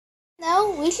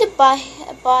No, we should buy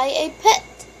a pet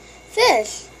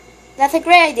fish. That's a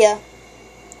great idea.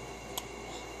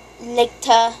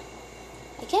 Later.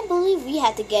 I can't believe we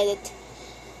had to get it.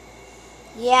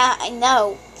 Yeah, I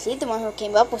know. She's the one who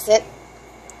came up with it.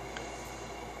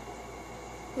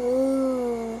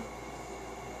 Ooh.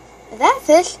 Is that a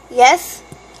fish? Yes.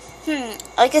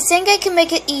 I could think I can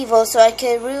make it evil so I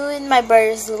could ruin my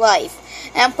brother's life.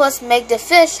 And plus make the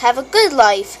fish have a good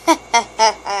life.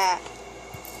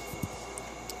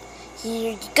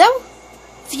 Here you go.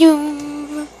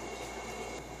 Phew.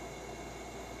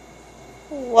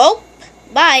 Well,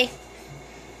 bye.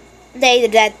 Later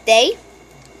that day.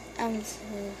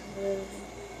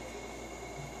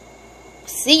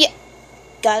 See ya.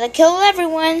 Gotta kill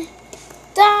everyone.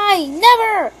 Die!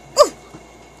 Never!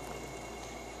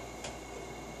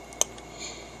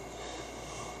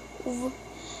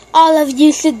 All of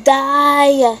you should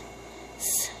die.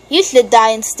 You should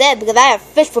die instead because I have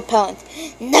fish propellant.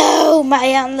 No,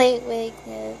 my only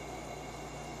weakness.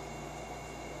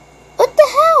 What the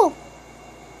hell?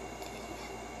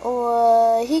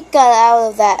 He got out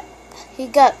of that. He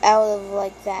got out of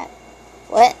like that.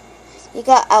 What? He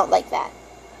got out like that.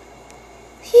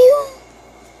 Phew.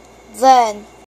 Then